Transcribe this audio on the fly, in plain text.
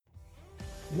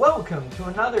Welcome to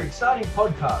another exciting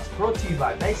podcast brought to you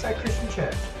by Bayside Christian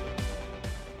Church.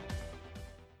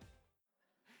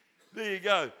 There you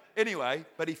go. Anyway,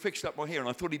 but he fixed up my hair and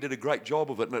I thought he did a great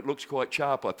job of it and it looks quite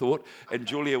sharp, I thought. And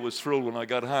Julia was thrilled when I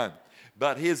got home.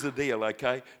 But here's the deal,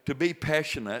 okay? To be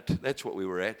passionate, that's what we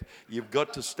were at, you've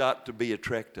got to start to be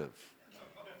attractive.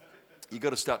 You've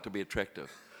got to start to be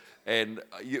attractive. And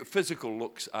your physical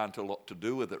looks aren't a lot to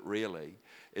do with it, really.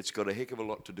 It's got a heck of a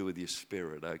lot to do with your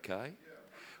spirit, okay?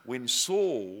 When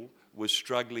Saul was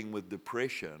struggling with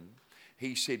depression,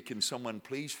 he said, can someone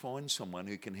please find someone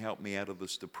who can help me out of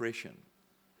this depression?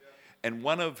 And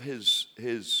one of his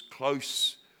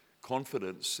close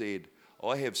confidants said,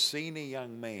 I have seen a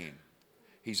young man.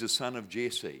 He's a son of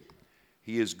Jesse.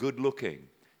 He is good looking.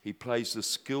 He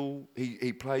plays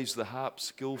he plays the harp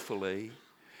skillfully,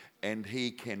 and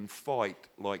he can fight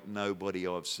like nobody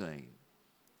I've seen.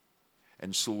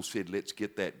 And Saul said, let's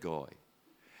get that guy.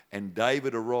 And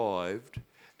David arrived,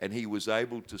 and he was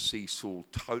able to see Saul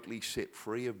totally set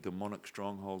free of demonic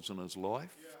strongholds in his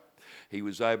life. He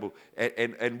was able,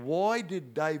 and why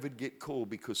did David get called?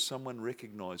 Because someone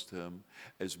recognized him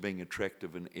as being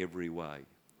attractive in every way.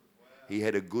 He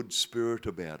had a good spirit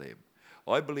about him.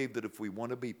 I believe that if we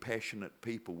want to be passionate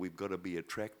people, we've got to be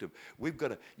attractive. You've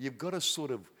got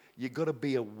to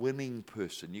be a winning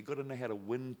person. You've got to know how to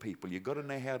win people. You've got to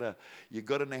know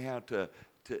how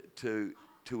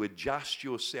to adjust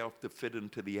yourself to fit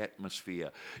into the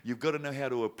atmosphere. You've got to know how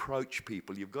to approach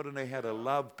people. You've got to know how to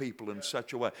love people in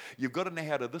such a way. You've got to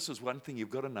know this is one thing you've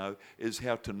got to know, is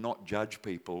how to not judge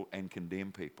people and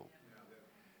condemn people.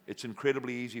 It's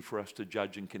incredibly easy for us to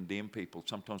judge and condemn people.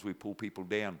 Sometimes we pull people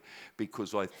down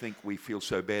because I think we feel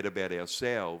so bad about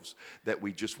ourselves that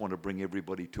we just want to bring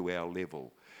everybody to our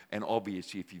level. And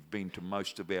obviously, if you've been to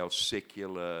most of our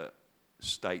secular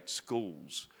state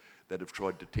schools that have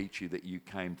tried to teach you that you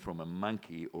came from a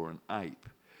monkey or an ape,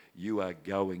 you are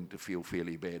going to feel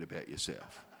fairly bad about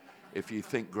yourself. If you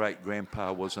think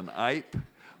great-grandpa was an ape,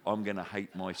 I'm going to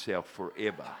hate myself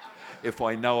forever. If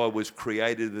I know I was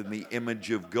created in the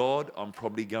image of God, I'm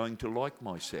probably going to like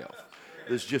myself.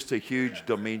 There's just a huge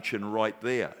dimension right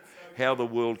there. How the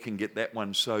world can get that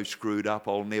one so screwed up,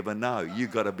 I'll never know.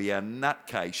 You've got to be a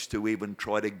nutcase to even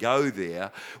try to go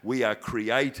there. We are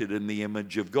created in the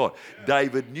image of God.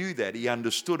 David knew that. He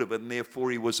understood it, and therefore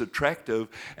he was attractive,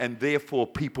 and therefore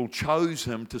people chose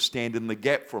him to stand in the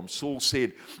gap for him. Saul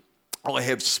said, I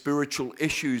have spiritual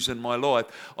issues in my life.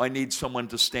 I need someone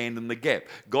to stand in the gap.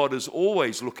 God is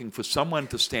always looking for someone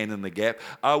to stand in the gap.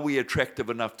 Are we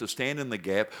attractive enough to stand in the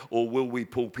gap, or will we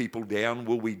pull people down?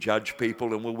 Will we judge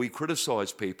people, and will we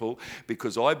criticize people?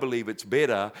 Because I believe it's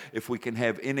better if we can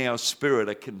have in our spirit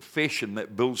a confession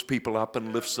that builds people up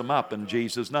and lifts them up in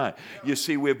Jesus' name. You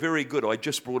see, we're very good. I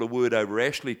just brought a word over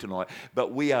Ashley tonight,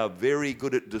 but we are very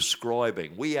good at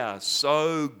describing. We are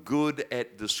so good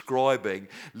at describing.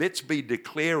 Let's be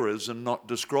declarers and not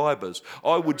describers.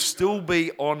 I would still be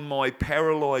on my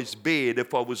paralyzed bed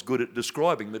if I was good at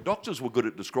describing. The doctors were good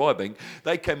at describing.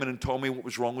 They came in and told me what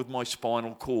was wrong with my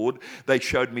spinal cord. They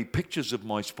showed me pictures of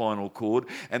my spinal cord,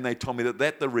 and they told me that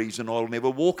that's the reason I'll never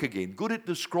walk again. Good at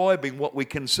describing what we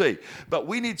can see. But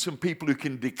we need some people who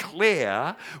can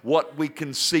declare what we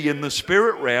can see in the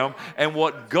spirit realm and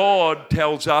what God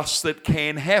tells us that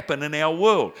can happen in our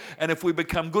world. And if we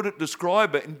become good at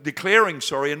declaring,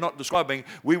 and not describing,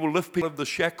 we will lift people out of the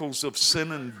shackles of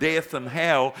sin and death and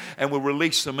hell, and we'll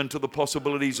release them into the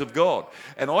possibilities of God.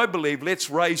 And I believe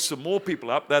let's raise some more people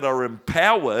up that are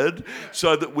empowered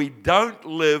so that we don't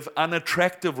live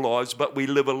unattractive lives, but we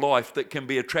live a life that can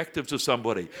be attractive to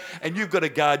somebody. And you've got to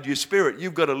guard your spirit.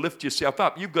 You've got to lift yourself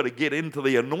up. You've got to get into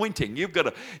the anointing. You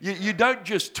don't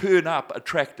just turn up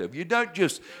attractive. You don't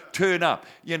just turn up.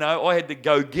 You know, I had to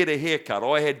go get a haircut.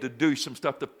 I had to do some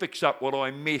stuff to fix up what I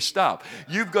messed up.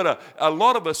 A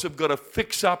lot of us have got to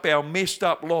fix up our messed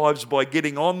up lives by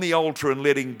getting on the altar and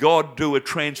letting God do a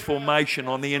transformation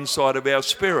on the inside of our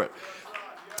spirit.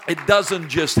 It doesn't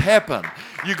just happen.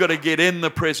 You've got to get in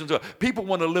the presence of. People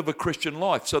want to live a Christian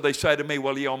life, so they say to me,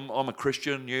 well, yeah, I'm a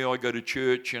Christian. Yeah, I go to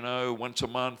church, once a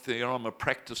month. I'm a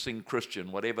practicing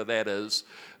Christian, whatever that is.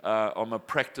 I'm a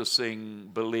practicing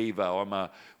believer. I'm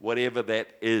a whatever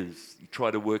that is. You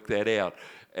try to work that out.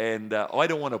 And I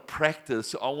don't want to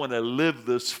practice. I want to live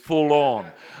this full on.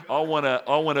 I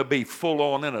want to be full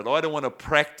on in it. I don't want to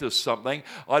practice something.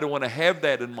 I don't want to have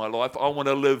that in my life. I want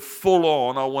to live full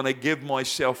on. I want to give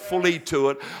myself fully to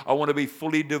it. I want to be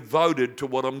fully devoted to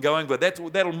what I'm going for.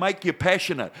 That'll make you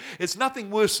passionate. It's nothing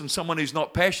worse than someone who's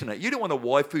not passionate. You don't want a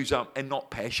wife who's and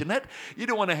not passionate. You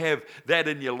don't want to have that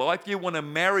in your life. You want to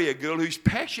marry marry a girl who's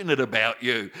passionate about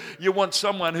you. You want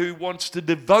someone who wants to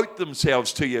devote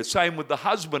themselves to you. Same with the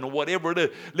husband or whatever it is.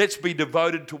 Let's be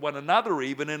devoted to one another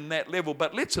even in that level,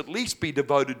 but let's at least be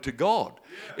devoted to God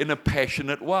in a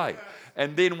passionate way.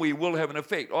 And then we will have an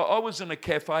effect. I was in a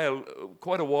cafe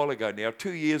quite a while ago now,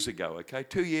 2 years ago, okay?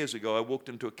 2 years ago, I walked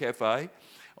into a cafe.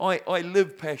 I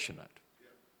live passionate.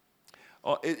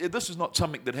 This is not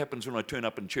something that happens when I turn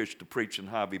up in church to preach in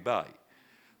Harvey Bay.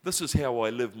 This is how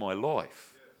I live my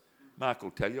life. Mark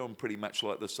will tell you, I'm pretty much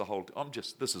like this the whole time.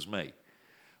 This is me.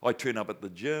 I turn up at the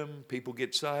gym, people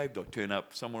get saved. I turn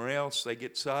up somewhere else, they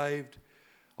get saved.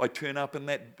 I turn up in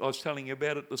that, I was telling you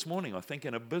about it this morning, I think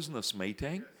in a business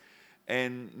meeting,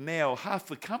 and now half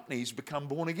the company's become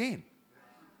born again.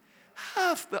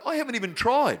 I haven't even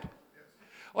tried.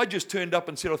 I just turned up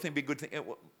and said, I think it'd be a good thing.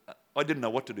 I didn't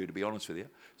know what to do, to be honest with you.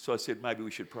 So I said, maybe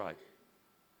we should pray.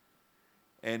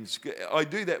 And I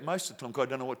do that most of the time because I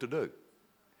don't know what to do.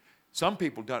 Some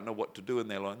people don't know what to do and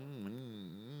they're like,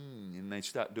 and they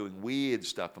start doing weird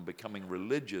stuff and becoming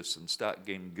religious and start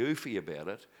getting goofy about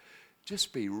it.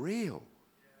 Just be real.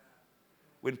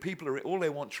 When people are, all they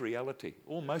want is reality.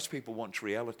 Most people want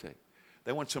reality.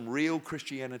 They want some real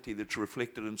Christianity that's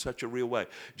reflected in such a real way.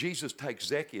 Jesus takes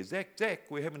Zacchaeus. Zach,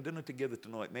 we're having dinner together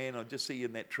tonight, man. I just see you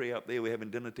in that tree up there. We're having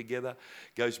dinner together.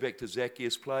 Goes back to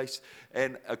Zacchaeus' place.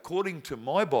 And according to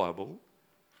my Bible,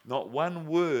 not one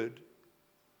word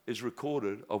is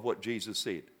recorded of what Jesus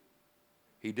said.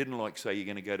 He didn't say you're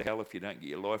going to go to hell if you don't get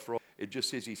your life right. It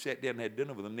just says he sat down and had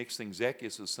dinner with them. Next thing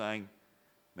Zacchaeus is saying,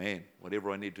 man,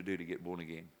 whatever I need to do to get born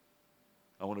again.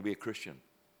 I want to be a Christian.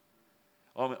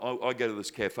 I go to this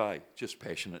cafe, just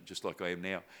passionate, just like I am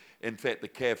now. In fact, the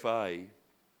cafe,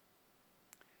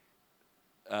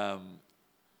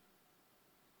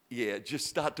 just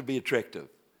start to be attractive.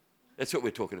 That's what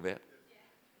we're talking about.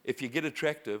 If you get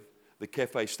attractive, the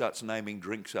cafe starts naming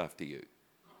drinks after you.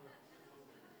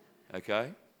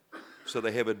 Okay? So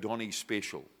they have a Donny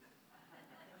Special,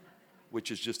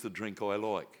 which is just the drink I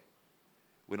like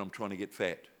when I'm trying to get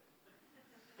fat.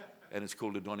 And it's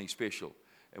called a Donny Special.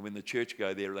 And when the church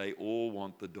go there, they all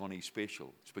want the Donny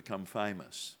Special. It's become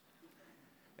famous.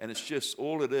 And it's just,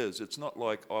 all it is, it's not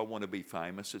like I want to be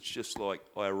famous. It's just like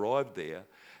I arrived there,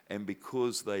 and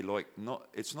because they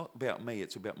it's not about me,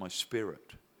 it's about my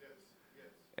spirit. Yes.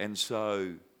 And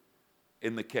so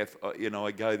in the cafe,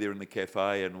 I go there in the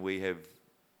cafe and we have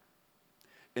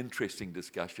interesting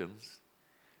discussions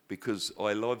because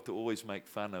I love to always make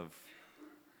fun of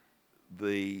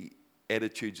the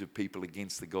attitudes of people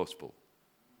against the gospel.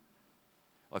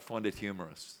 I find it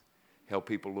humorous how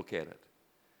people look at it.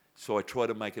 So I try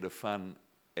to make it a fun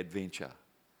adventure.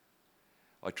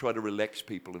 I try to relax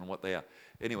people in what they are.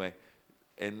 Anyway,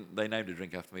 and they named a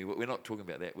drink after me. We're not talking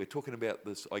about that. We're talking about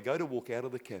this. I go to walk out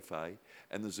of the cafe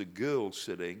and there's a girl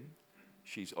sitting.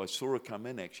 I saw her come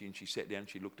in actually, and she sat down.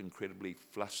 She looked incredibly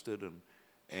flustered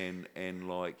and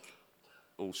like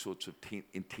all sorts of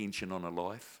intention on her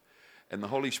life. And the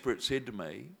Holy Spirit said to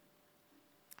me,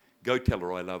 go tell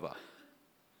her I love her.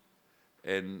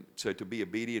 And so to be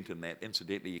obedient in that,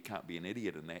 incidentally, you can't be an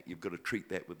idiot in that. You've got to treat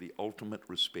that with the ultimate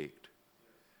respect.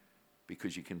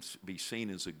 Because you can be seen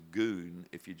as a goon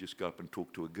if you just go up and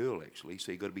talk to a girl, actually.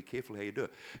 So you've got to be careful how you do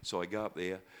it. So I go up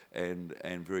there and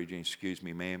very gently, excuse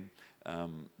me, ma'am,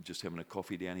 just having a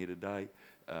coffee down here today.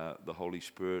 The Holy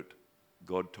Spirit,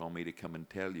 God told me to come and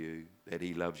tell you that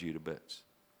he loves you to bits.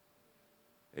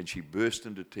 And she burst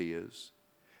into tears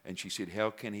and she said,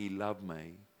 how can he love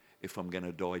me if I'm going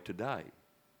to die today?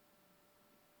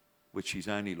 Which she's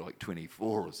only like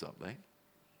 24 or something,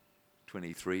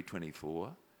 23,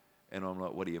 24. And I'm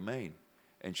like, what do you mean?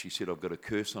 And she said, I've got a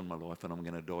curse on my life and I'm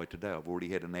going to die today. I've already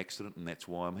had an accident and that's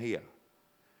why I'm here.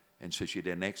 And so she had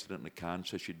an accident in the car, and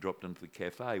so she dropped into the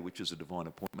cafe, which is a divine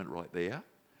appointment right there,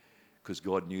 because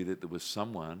God knew that there was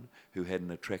someone who had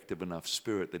an attractive enough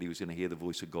spirit that he was going to hear the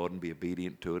voice of God and be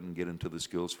obedient to it and get into this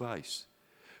girl's face.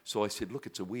 So I said, look,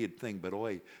 it's a weird thing, but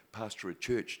I pastor a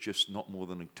church just not more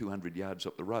than 200 yards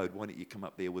up the road. Why don't you come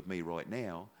up there with me right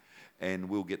now and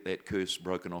we'll get that curse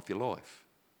broken off your life.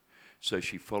 So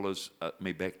she follows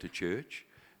me back to church,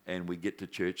 and we get to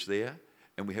church there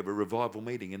and we have a revival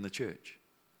meeting in the church.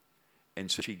 And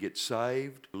so she gets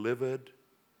saved, delivered.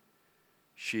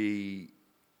 She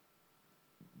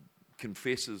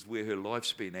confesses where her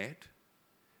life's been at,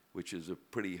 which is a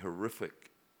pretty horrific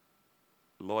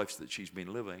life that she's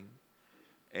been living.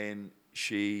 And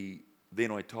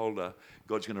then I told her,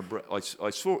 God's going to I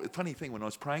saw, a funny thing, when I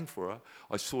was praying for her,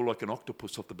 I saw like an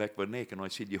octopus off the back of her neck, and I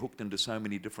said, you're hooked into so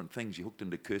many different things. You're hooked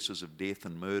into curses of death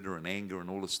and murder and anger and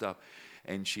all this stuff.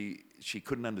 And she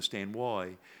couldn't understand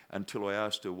why until I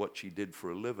asked her what she did for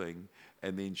a living,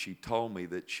 And then she told me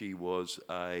that she was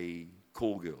a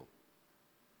call girl.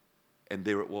 And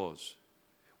there it was.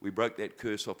 We broke that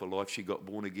curse off her life. She got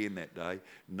born again that day.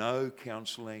 No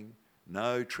counseling,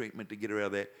 no treatment to get her out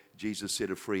of that. Jesus set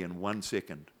her free in 1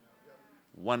 second.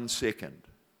 1 second.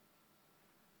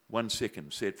 1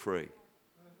 second, set free.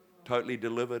 Totally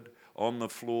delivered, on the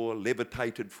floor,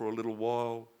 levitated for a little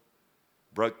while,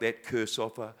 broke that curse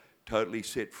off her, totally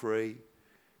set free,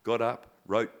 got up,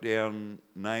 wrote down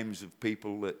names of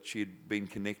people that she'd been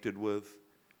connected with.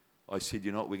 I said,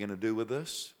 you know what we're going to do with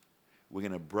this? We're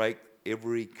going to break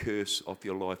every curse off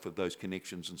your life of those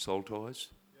connections and soul ties.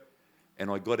 Yep. And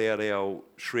I got out our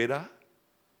shredder,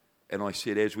 and I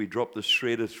said, as we drop the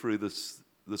shredder through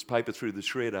this paper through the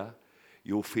shredder,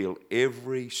 you'll feel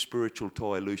every spiritual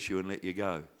tie loose you and let you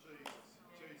go. Jesus.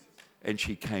 And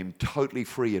she came totally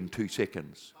free in 2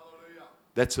 seconds. Hallelujah.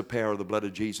 That's the power of the blood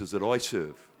of Jesus that I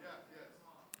serve. Yeah, yes.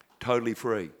 Totally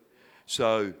free.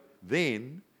 So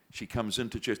then she comes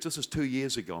into church. This is 2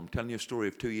 years ago. I'm telling you a story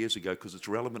of 2 years ago because it's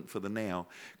relevant for the now.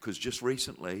 Because just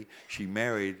recently she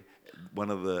married one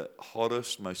of the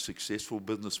hottest, most successful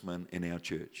businessmen in our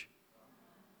church.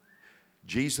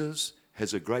 Jesus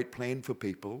has a great plan for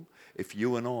people if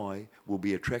you and I will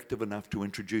be attractive enough to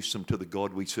introduce them to the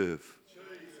God we serve.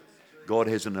 God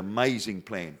has an amazing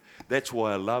plan. That's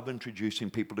why I love introducing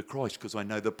people to Christ, because I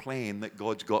know the plan that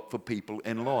God's got for people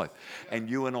in life. And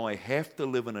you and I have to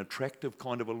live an attractive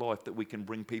kind of a life that we can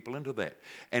bring people into that.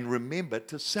 And remember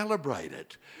to celebrate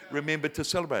it. Remember to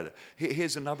celebrate it.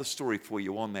 Here's another story for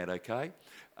you on that, okay?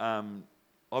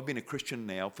 I've been a Christian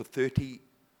now for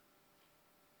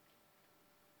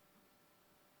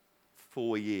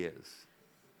 34 years.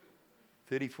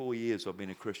 34 years I've been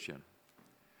a Christian.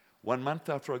 1 month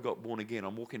after I got born again,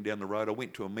 I'm walking down the road. I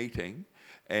went to a meeting,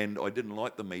 and I didn't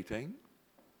like the meeting.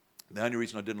 The only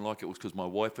reason I didn't like it was because my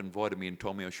wife invited me and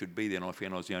told me I should be there, and I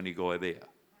found I was the only guy there.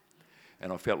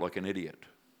 And I felt like an idiot.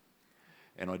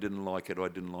 And I didn't like it. I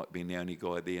didn't like being the only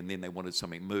guy there. And then they wanted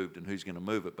something moved, and who's going to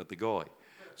move it but the guy?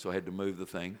 So I had to move the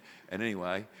thing. And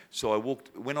anyway, so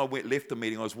when I left the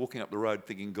meeting, I was walking up the road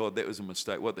thinking, God, that was a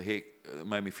mistake. What the heck? It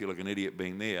made me feel like an idiot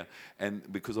being there.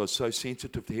 And because I was so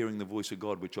sensitive to hearing the voice of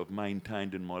God, which I've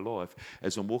maintained in my life,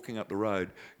 as I'm walking up the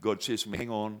road, God says to me, hang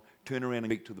on, turn around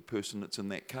and speak to the person that's in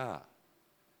that car.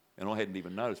 And I hadn't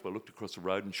even noticed, but I looked across the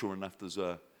road, and sure enough, there's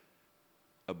a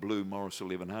blue Morris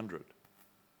 1100,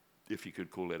 if you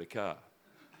could call that a car.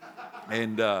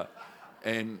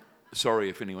 And sorry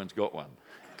if anyone's got one.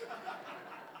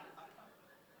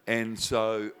 And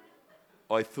so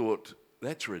I thought,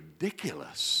 that's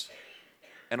ridiculous.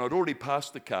 And I'd already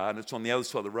passed the car, and it's on the other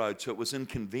side of the road, so it was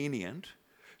inconvenient.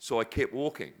 So I kept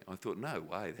walking. I thought, no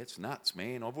way, that's nuts,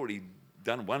 man. I've already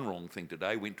done one wrong thing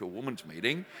today, went to a woman's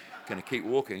meeting, going to keep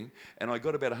walking. And I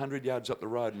got about 100 yards up the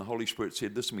road, and the Holy Spirit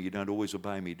said, listen to me, you don't always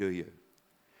obey me, do you?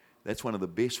 That's one of the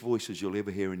best voices you'll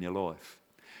ever hear in your life.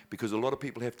 Because a lot of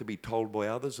people have to be told by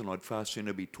others, and I'd far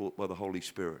sooner be taught by the Holy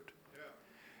Spirit.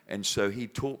 And so he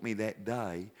taught me that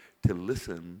day to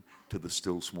listen to the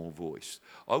still small voice.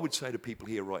 I would say to people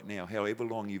here right now, however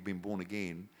long you've been born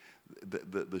again,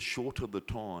 the shorter the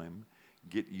time,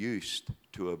 get used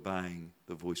to obeying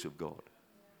the voice of God.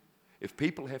 If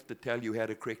people have to tell you how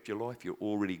to correct your life, you're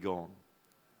already gone.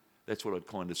 That's what I'd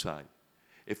kind of say.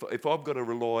 If I've got to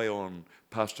rely on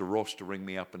Pastor Ross to ring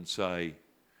me up and say,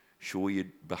 sure you're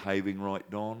behaving right,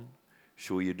 Don?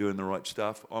 Sure you're doing the right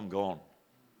stuff? I'm gone.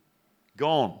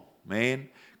 Gone, man,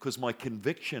 because my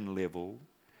conviction level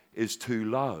is too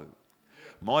low.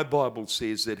 My Bible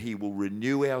says that he will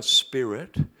renew our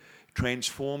spirit,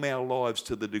 transform our lives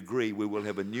to the degree we will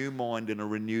have a new mind and a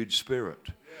renewed spirit.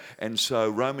 And so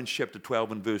Romans chapter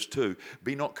 12 and verse 2,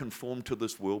 be not conformed to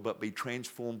this world, but be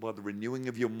transformed by the renewing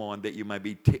of your mind, that you may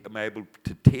be able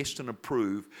to test and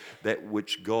approve that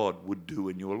which God would do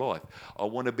in your life. I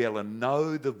want to be able to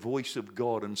know the voice of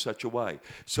God in such a way.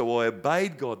 So I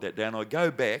obeyed God that day, and I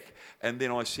go back, and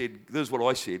then I said, this is what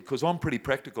I said, because I'm pretty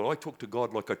practical. I talk to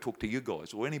God like I talk to you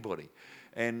guys or anybody.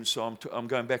 And so I'm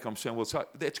going back, I'm saying, well, so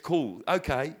that's cool.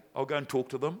 Okay, I'll go and talk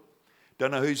to them.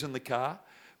 Don't know who's in the car.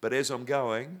 But as I'm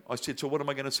going, I said, so what am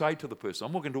I going to say to the person?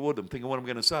 I'm walking toward them thinking what I'm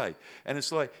going to say. And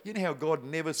it's like, you know how God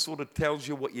never sort of tells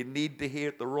you what you need to hear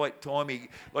at the right time?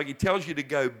 He tells you to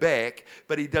go back,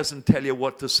 but he doesn't tell you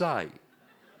what to say.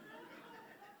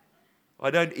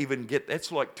 I don't even get,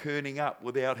 that's like turning up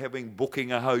without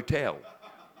booking a hotel.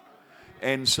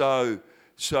 And so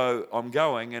I'm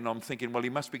going, and I'm thinking, well,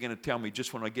 he must be going to tell me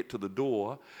just when I get to the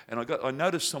door. And I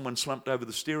noticed someone slumped over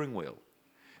the steering wheel.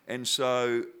 And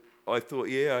so I thought,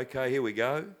 yeah, okay, here we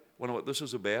go. Wonder what this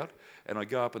is about. And I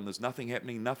go up, and there's nothing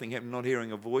happening, not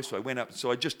hearing a voice. So I went up, so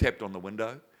I just tapped on the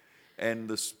window. And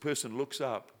this person looks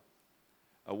up,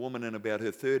 a woman in about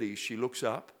her 30s, she looks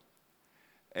up,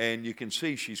 and you can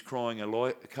see she's crying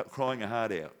her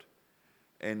heart out.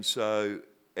 And so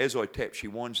as I tap, she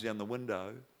winds down the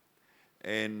window,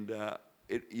 and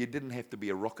you didn't have to be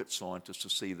a rocket scientist to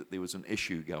see that there was an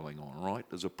issue going on, right?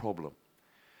 There's a problem.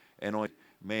 And I,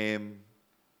 ma'am,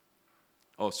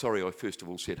 I first of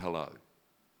all said hello.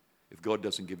 If God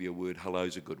doesn't give you a word,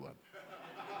 hello's a good one,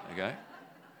 okay?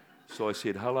 So I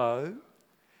said hello,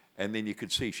 and then you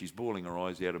could see she's bawling her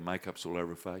eyes out and makeup's all over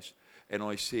her face. And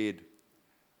I said,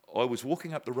 I was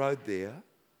walking up the road there,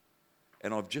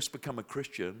 and I've just become a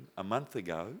Christian a month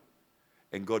ago,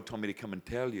 and God told me to come and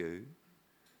tell you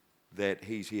that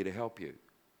He's here to help you.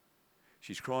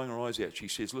 She's crying her eyes out. She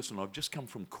says, listen, I've just come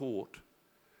from court.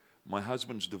 My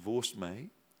husband's divorced me,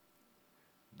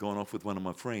 gone off with one of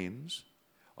my friends.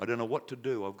 I don't know what to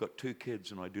do. I've got 2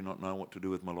 kids, and I do not know what to do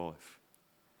with my life.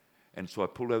 And so I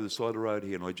pulled over the side of the road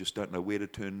here, and I just don't know where to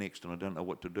turn next, and I don't know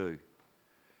what to do.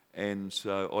 And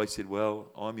so I said,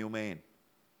 well, I'm your man.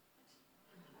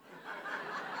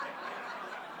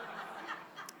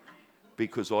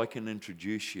 Because I can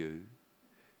introduce you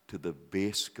to the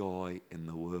best guy in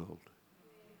the world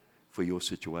for your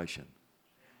situation.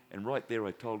 And right there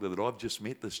I told her that I've just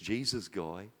met this Jesus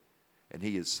guy, and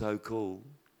he is so cool.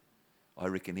 I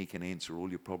reckon he can answer all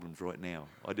your problems right now.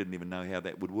 I didn't even know how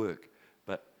that would work.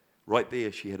 But right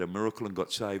there she had a miracle and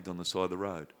got saved on the side of the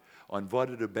road. I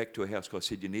invited her back to her house because I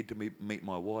said, you need to meet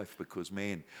my wife because,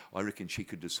 man, I reckon she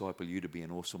could disciple you to be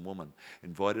an awesome woman.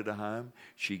 Invited her home.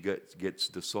 She gets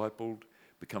discipled,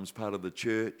 becomes part of the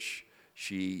church.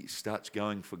 She starts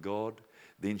going for God.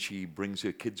 Then she brings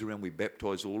her kids around. We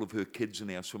baptise all of her kids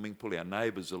in our swimming pool. Our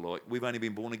neighbours are like, we've only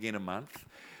been born again a month,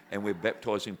 and we're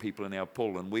baptising people in our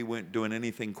pool, and we weren't doing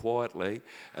anything quietly,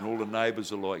 and all the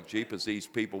neighbours are like, jeepers, these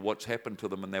people, what's happened to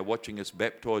them? And they're watching us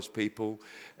baptise people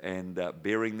and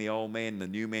burying the old man, the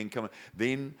new man coming.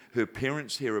 Then her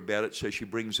parents hear about it, so she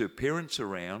brings her parents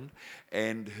around,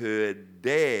 and her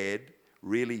dad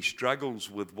really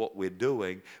struggles with what we're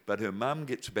doing, but her mum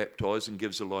gets baptised and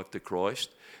gives her life to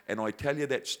Christ. And I tell you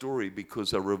that story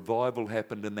because a revival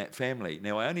happened in that family.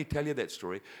 Now, I only tell you that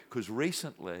story because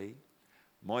recently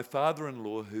my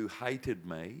father-in-law, who hated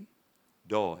me,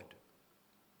 died.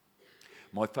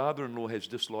 My father-in-law has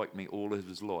disliked me all of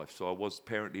his life, so I was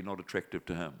apparently not attractive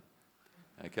to him.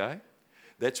 Okay?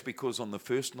 That's because on the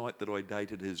first night that I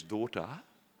dated his daughter,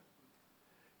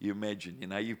 you imagine,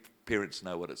 you parents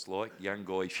know what it's like. Young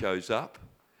guy shows up,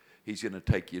 he's going to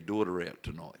take your daughter out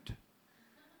tonight.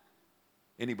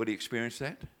 Anybody experienced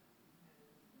that?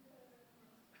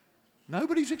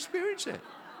 Nobody's experienced that.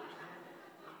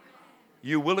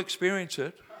 You will experience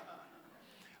it.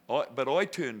 But I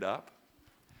turned up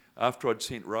after I'd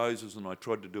sent roses, and I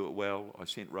tried to do it well. I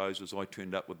sent roses. I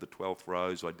turned up with the 12th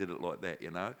rose. I did it like that,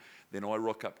 Then I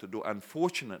rock up to the door.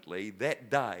 Unfortunately, that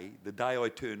day, the day I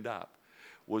turned up,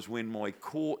 was when my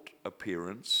court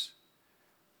appearance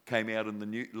came out in the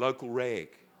new local rag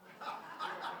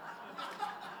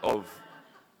of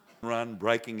run,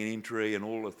 breaking an entry and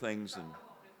all the things, and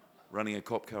running a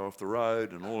cop car off the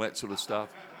road and all that sort of stuff.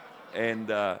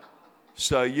 And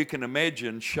so you can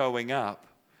imagine showing up,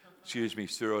 excuse me,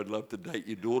 sir, I'd love to date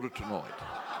your daughter tonight.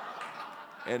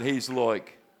 And he's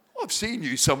like, I've seen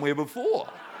you somewhere before.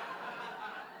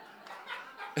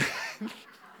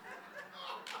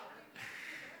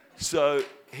 So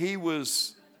he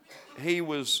was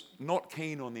not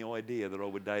keen on the idea that I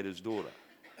would date his daughter.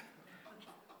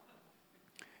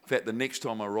 In fact, the next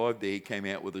time I arrived there, he came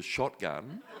out with a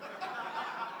shotgun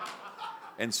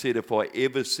and said, if I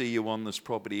ever see you on this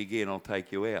property again, I'll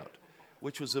take you out.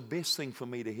 Which was the best thing for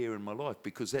me to hear in my life,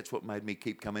 because that's what made me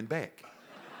keep coming back.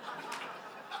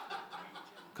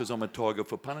 Because I'm a tiger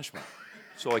for punishment.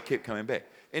 So I kept coming back.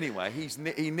 Anyway,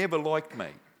 he never liked me.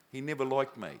 He never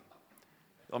liked me.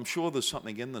 I'm sure there's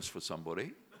something in this for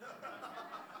somebody.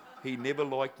 He never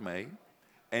liked me.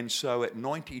 And so at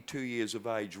 92 years of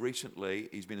age, recently,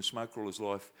 he's been a smoker all his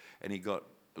life, and he got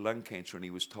lung cancer, and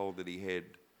he was told that he had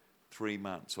 3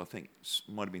 months, I think,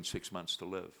 might have been 6 months to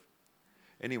live.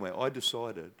 Anyway, I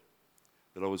decided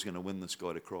that I was going to win this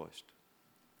guy to Christ.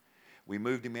 We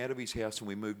moved him out of his house, and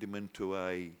we moved him into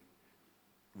a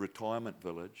retirement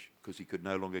village because he could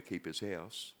no longer keep his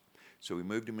house. So we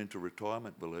moved him into a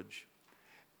retirement village,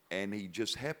 and he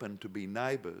just happened to be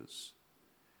neighbours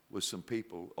with some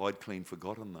people. I'd clean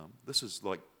forgotten them.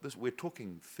 We're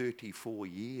talking 34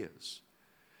 years.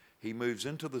 He moves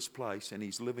into this place, and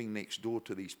he's living next door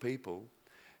to these people.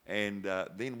 And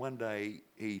then one day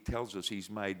he tells us he's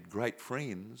made great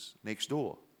friends next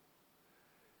door.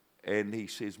 And he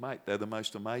says, mate, they're the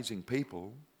most amazing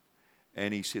people.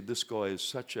 And he said, this guy is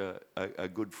such a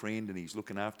good friend and he's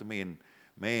looking after me, and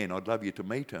man, I'd love you to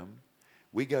meet him.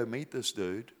 We go meet this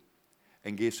dude,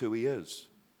 and guess who he is?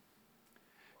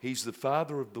 He's the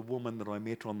father of the woman that I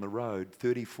met on the road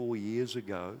 34 years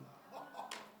ago.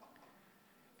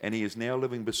 And he is now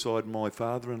living beside my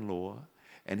father-in-law,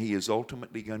 and he is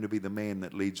ultimately going to be the man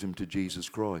that leads him to Jesus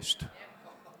Christ.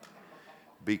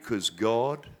 Because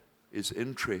God is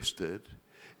interested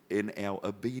in our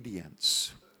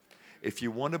obedience. If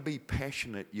you want to be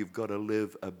passionate, you've got to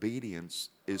live obedience,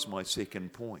 is my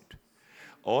second point.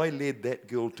 I led that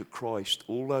girl to Christ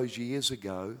all those years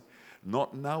ago,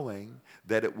 not knowing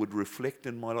that it would reflect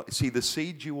in my life. See, the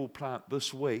seed you will plant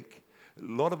this week, a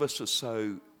lot of us are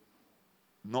so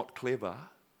not clever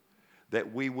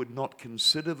that we would not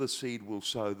consider the seed we'll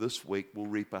sow this week will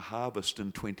reap a harvest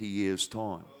in 20 years'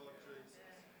 time.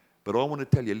 But I want to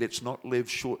tell you, let's not live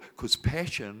short, because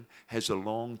passion has a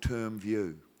long-term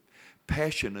view.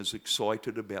 Passion is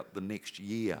excited about the next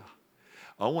year.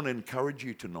 I want to encourage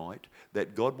you tonight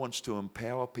that God wants to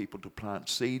empower people to plant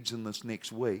seeds in this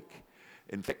next week.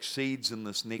 In fact, seeds in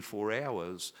this next 4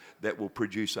 hours that will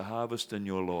produce a harvest in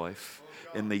your life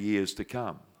in the years to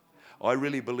come. I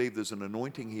really believe there's an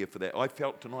anointing here for that. I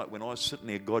felt tonight when I was sitting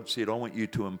there, God said, I want you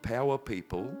to empower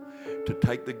people to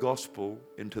take the gospel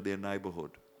into their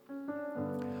neighborhood.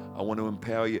 I want to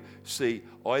empower you. See,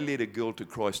 I led a girl to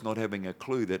Christ not having a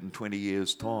clue that in 20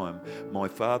 years' time, my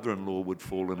father-in-law would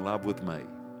fall in love with me.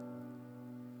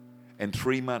 And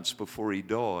 3 months before he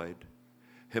died,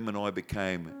 him and I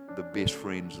became the best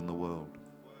friends in the world.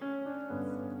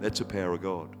 That's the power of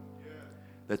God.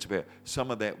 That's about.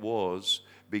 Some of that was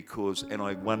because, and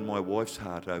I won my wife's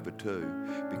heart over too,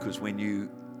 because when you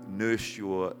nurse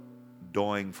your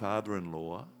dying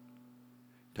father-in-law,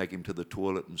 take him to the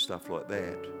toilet and stuff like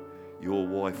that, your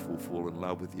wife will fall in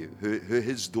love with you.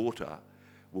 His daughter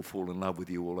will fall in love with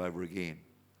you all over again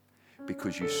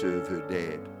because you serve her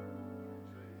dad.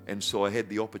 And so I had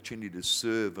the opportunity to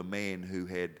serve a man who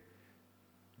had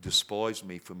despised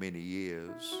me for many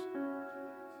years.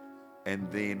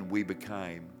 And then we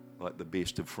became like the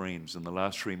best of friends. In the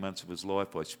last 3 months of his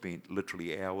life, I spent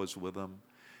literally hours with him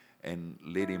and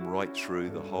led him right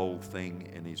through the whole thing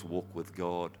in his walk with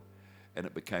God. And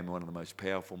it became one of the most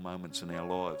powerful moments in our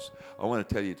lives. I want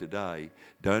to tell you today,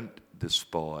 don't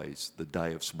despise the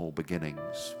day of small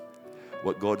beginnings.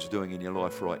 What God's doing in your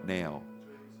life right now.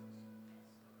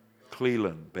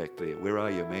 Cleland back there, where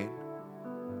are you, man?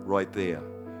 Right there.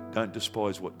 Don't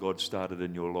despise what God started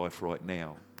in your life right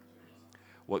now.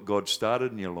 What God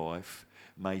started in your life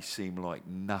may seem like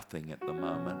nothing at the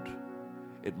moment.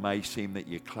 It may seem that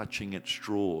you're clutching at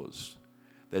straws.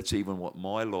 That's even what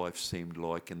my life seemed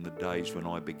like in the days when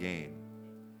I began.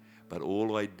 But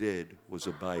all I did was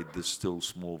obey the still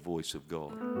small voice of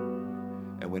God.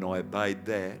 And when I obeyed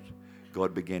that,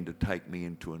 God began to take me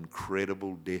into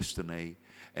incredible destiny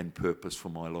and purpose for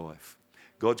my life.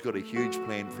 God's got a huge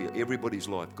plan for everybody's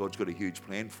life. God's got a huge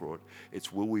plan for it.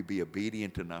 It's will we be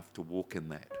obedient enough to walk in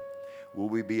that? Will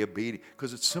we be obedient?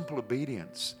 Because it's simple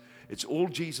obedience. It's all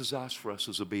Jesus asked for us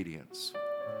is obedience.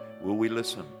 Will we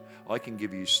listen? I can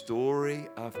give you story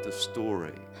after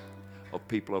story of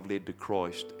people I've led to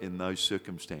Christ in those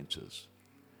circumstances.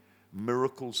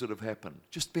 Miracles that have happened.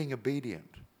 Just being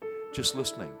obedient. Just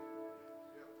listening.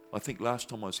 I think last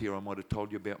time I was here I might have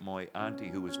told you about my auntie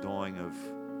who was dying of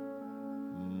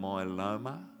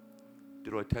myeloma.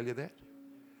 Did I tell you that?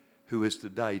 Who is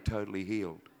today totally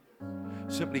healed.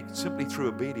 Simply through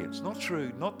obedience.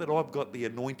 Not that I've got the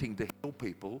anointing to heal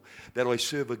people, that I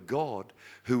serve a God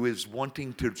who is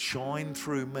wanting to shine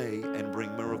through me and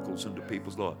bring miracles into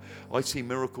people's lives. I see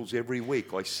miracles every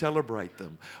week. I celebrate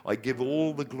them. I give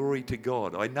all the glory to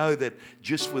God. I know that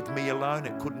just with me alone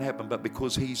it couldn't happen, but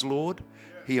because He's Lord,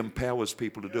 He empowers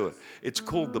people to do it. It's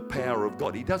called the power of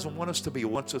God. He doesn't want us to be, He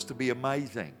wants us to be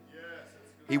amazing.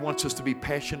 He wants us to be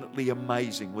passionately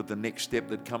amazing with the next step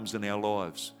that comes in our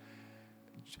lives.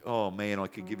 Oh man, I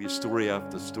could give you story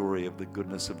after story of the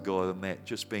goodness of God and that.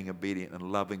 Just being obedient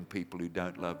and loving people who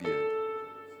don't love you.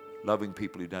 Loving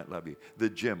people who don't love you. The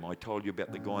gym, I told you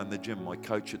about the guy in the gym, my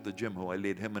coach at the gym, who I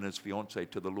led him and his fiancée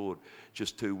to the Lord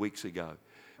just 2 weeks ago.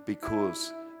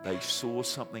 Because they saw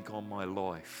something on my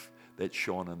life that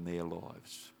shone in their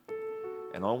lives.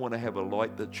 And I want to have a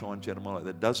light that shines out of my life,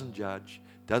 that doesn't judge,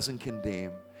 doesn't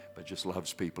condemn, but just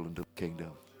loves people into the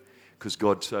kingdom. Because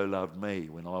God so loved me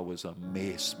when I was a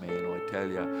mess, man. I tell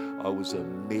you, I was a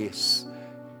mess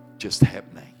just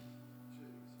happening.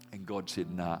 And God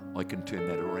said, nah, I can turn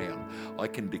that around. I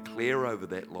can declare over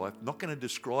that life. Not going to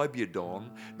describe you, Don.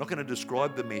 Not going to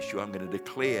describe the mess you are. I'm going to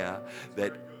declare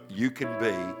that you can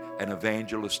be an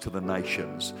evangelist to the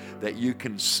nations, that you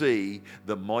can see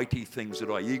the mighty things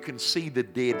that you can see the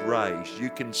dead raised, you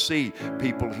can see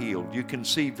people healed, you can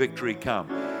see victory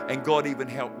come. And God even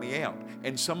helped me out.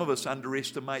 And some of us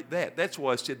underestimate that. That's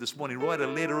why I said this morning, write a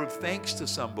letter of thanks to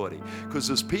somebody, because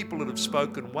there's people that have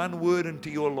spoken one word into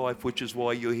your life, which is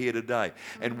why you're here today.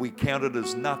 And we count it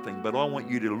as nothing. But I want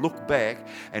you to look back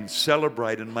and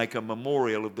celebrate and make a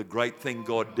memorial of the great thing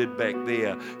God did back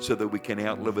there, so that we can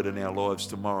outlive it in our lives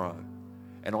tomorrow.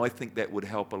 And I think that would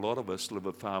help a lot of us live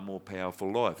a far more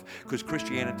powerful life, because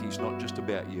Christianity is not just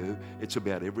about you, it's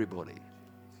about everybody.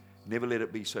 Never let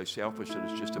it be so selfish that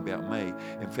it's just about me.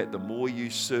 In fact, the more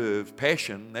you serve,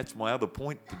 passion, that's my other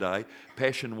point today,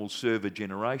 passion will serve a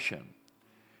generation.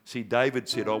 See, David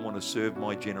said, I want to serve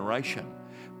my generation.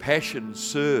 Passion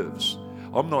serves.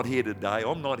 I'm not here today,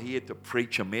 I'm not here to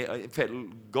preach a message. In fact,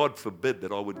 God forbid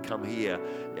that I would come here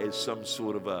as some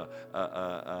sort of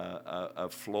a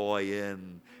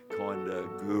fly-in kind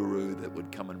of guru that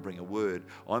would come and bring a word.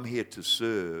 I'm here to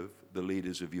serve the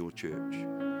leaders of your church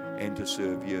and to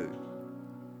serve you.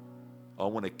 I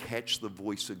want to catch the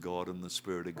voice of God and the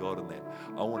Spirit of God in that.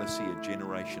 I want to see a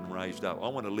generation raised up. I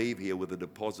want to leave here with a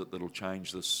deposit that'll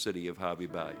change the city of Hervey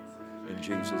Bay. In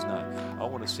Jesus' name. I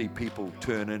want to see people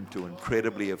turn into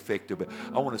incredibly effective.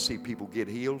 I want to see people get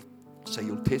healed. So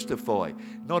you'll testify,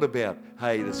 not about,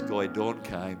 hey, this guy Don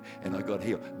came and I got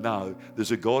healed. No, there's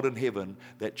a God in heaven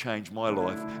that changed my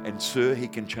life, and sir, he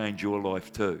can change your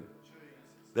life too.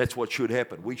 That's what should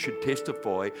happen. We should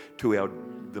testify to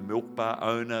the milk bar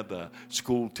owner, the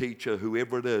school teacher,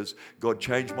 whoever it is, God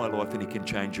changed my life and he can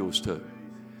change yours too.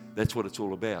 That's what it's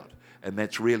all about. And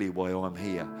that's really why I'm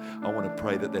here. I want to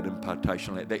pray that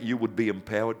impartation, that you would be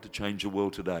empowered to change the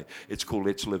world today. It's called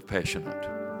Let's Live Passionate.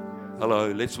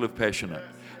 Hello, let's live passionate.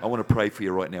 I want to pray for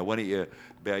you right now. Why don't you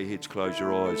bow your heads, close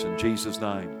your eyes. In Jesus'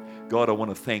 name, God, I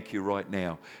want to thank you right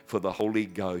now for the Holy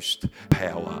Ghost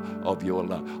power of your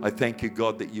love. I thank you,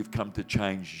 God, that you've come to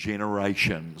change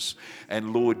generations.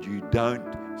 And Lord, you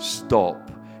don't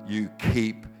stop. You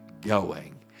keep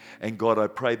going. And God, I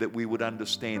pray that we would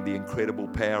understand the incredible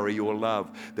power of your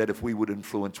love, that if we would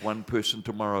influence one person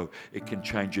tomorrow, it can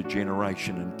change a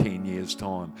generation in 10 years'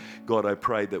 time. God, I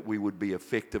pray that we would be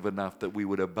effective enough that we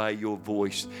would obey your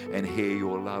voice and hear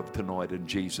your love tonight in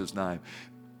Jesus' name.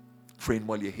 Friend,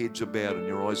 while your heads are bowed and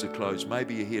your eyes are closed,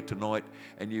 maybe you're here tonight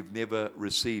and you've never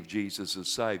received Jesus as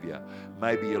Saviour.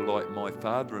 Maybe you're like my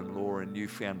father-in-law and you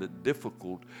found it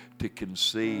difficult to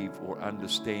conceive or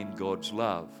understand God's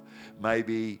love.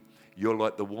 Maybe you're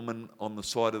like the woman on the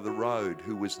side of the road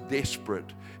who was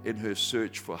desperate in her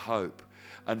search for hope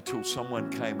until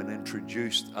someone came and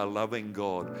introduced a loving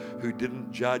God who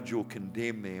didn't judge or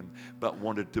condemn them but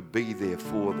wanted to be there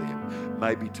for them.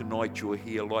 Maybe tonight you're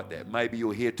here like that. Maybe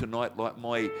you're here tonight like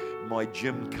my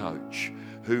gym coach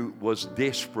who was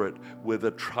desperate with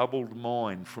a troubled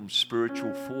mind from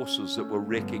spiritual forces that were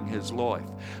wrecking his life,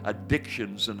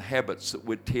 addictions and habits that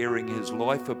were tearing his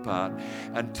life apart,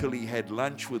 until he had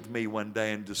lunch with me one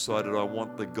day and decided, I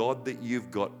want the God that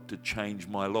you've got to change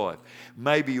my life.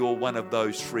 Maybe you're one of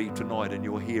those three tonight and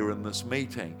you're here in this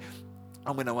meeting.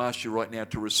 I'm going to ask you right now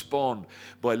to respond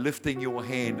by lifting your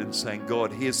hand and saying,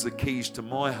 God, here's the keys to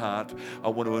my heart. I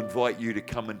want to invite you to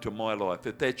come into my life.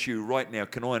 If that's you right now,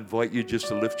 can I invite you just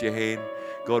to lift your hand?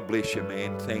 God bless you,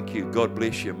 man. Thank you. God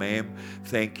bless you, ma'am.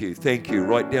 Thank you. Thank you.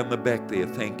 Right down the back there.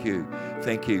 Thank you.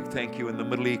 Thank you. Thank you. In the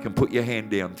middle, you can put your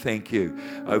hand down. Thank you.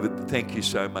 Thank you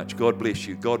so much. God bless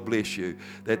you. God bless you.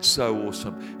 That's so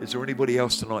awesome. Is there anybody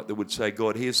else tonight that would say,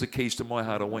 God, here's the keys to my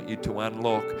heart. I want you to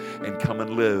unlock and come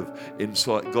and live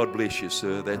inside. God bless you,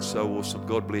 sir. That's so awesome.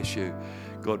 God bless you.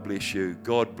 God bless you.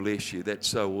 God bless you. That's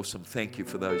so awesome. Thank you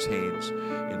for those hands.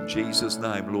 In Jesus'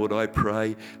 name, Lord, I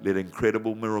pray, let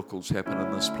incredible miracles happen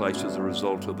in this place as a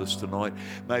result of this tonight.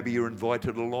 Maybe you're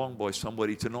invited along by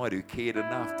somebody tonight who cared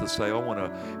enough to say, I want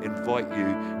to invite you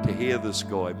to hear this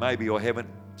guy. Maybe I haven't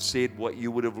said what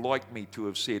you would have liked me to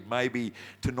have said. Maybe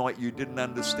tonight you didn't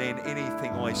understand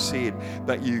anything I said,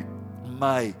 but you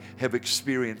may have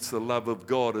experienced the love of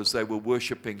God as they were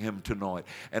worshiping Him tonight.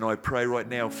 And I pray right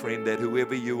now, friend, that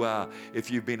whoever you are,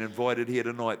 if you've been invited here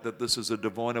tonight, that this is a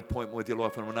divine appointment with your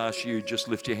life. And I'm going to ask you, just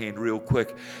lift your hand real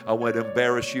quick. I won't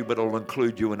embarrass you, but I'll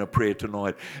include you in a prayer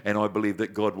tonight. And I believe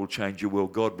that God will change your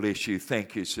world. God bless you.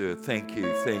 Thank you, sir. Thank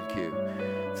you. Thank you.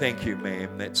 Thank you,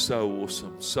 ma'am. That's so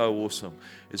awesome. So awesome.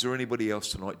 Is there anybody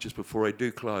else tonight, just before I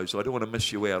do close? I don't want to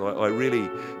miss you out. I really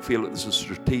feel that this is a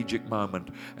strategic moment.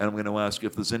 And I'm going to ask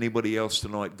if there's anybody else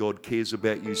tonight. God cares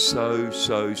about you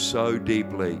so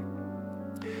deeply.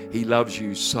 He loves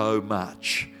you so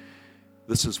much.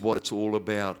 This is what it's all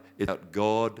about. It's about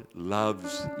God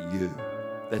loves you.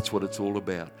 That's what it's all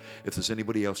about. If there's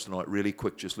anybody else tonight, really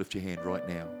quick, just lift your hand right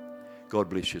now. God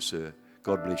bless you, sir.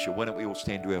 God bless you. Why don't we all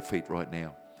stand to our feet right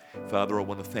now? Father, I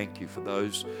want to thank you for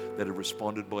those that have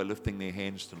responded by lifting their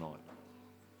hands tonight.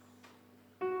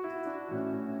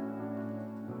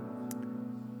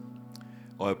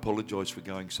 I apologise for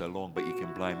going so long, but you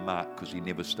can blame Mark because he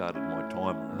never started my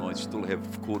timer, and I still have,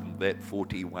 according to that,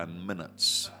 41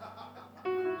 minutes.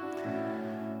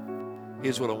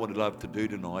 Here's what I would love to do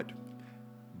tonight.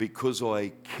 Because I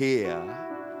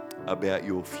care about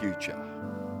your future.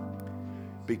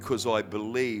 Because I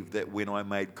believe that when I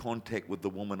made contact with the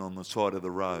woman on the side of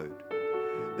the road,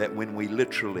 that when we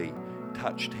literally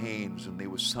touched hands and there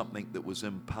was something that was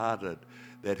imparted,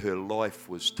 that her life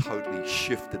was totally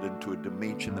shifted into a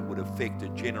dimension that would affect a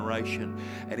generation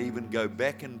and even go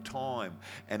back in time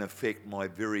and affect my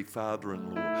very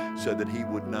father-in-law so that he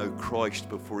would know Christ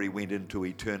before he went into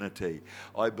eternity.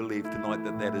 I believe tonight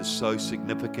that that is so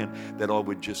significant that I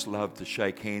would just love to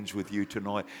shake hands with you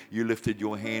tonight. You lifted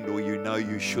your hand, or you know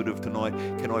you should have tonight.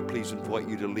 Can I please invite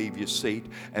you to leave your seat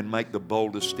and make the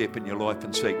boldest step in your life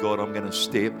and say, God, I'm going to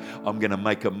step. I'm going to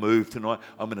make a move tonight.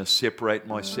 I'm going to separate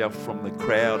myself from the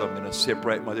crowd. I'm going to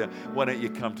separate myself. Why don't you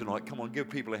come tonight? Come on, give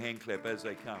people a hand clap as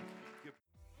they come.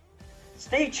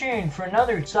 Stay tuned for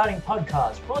another exciting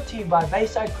podcast brought to you by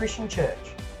Bayside Christian Church.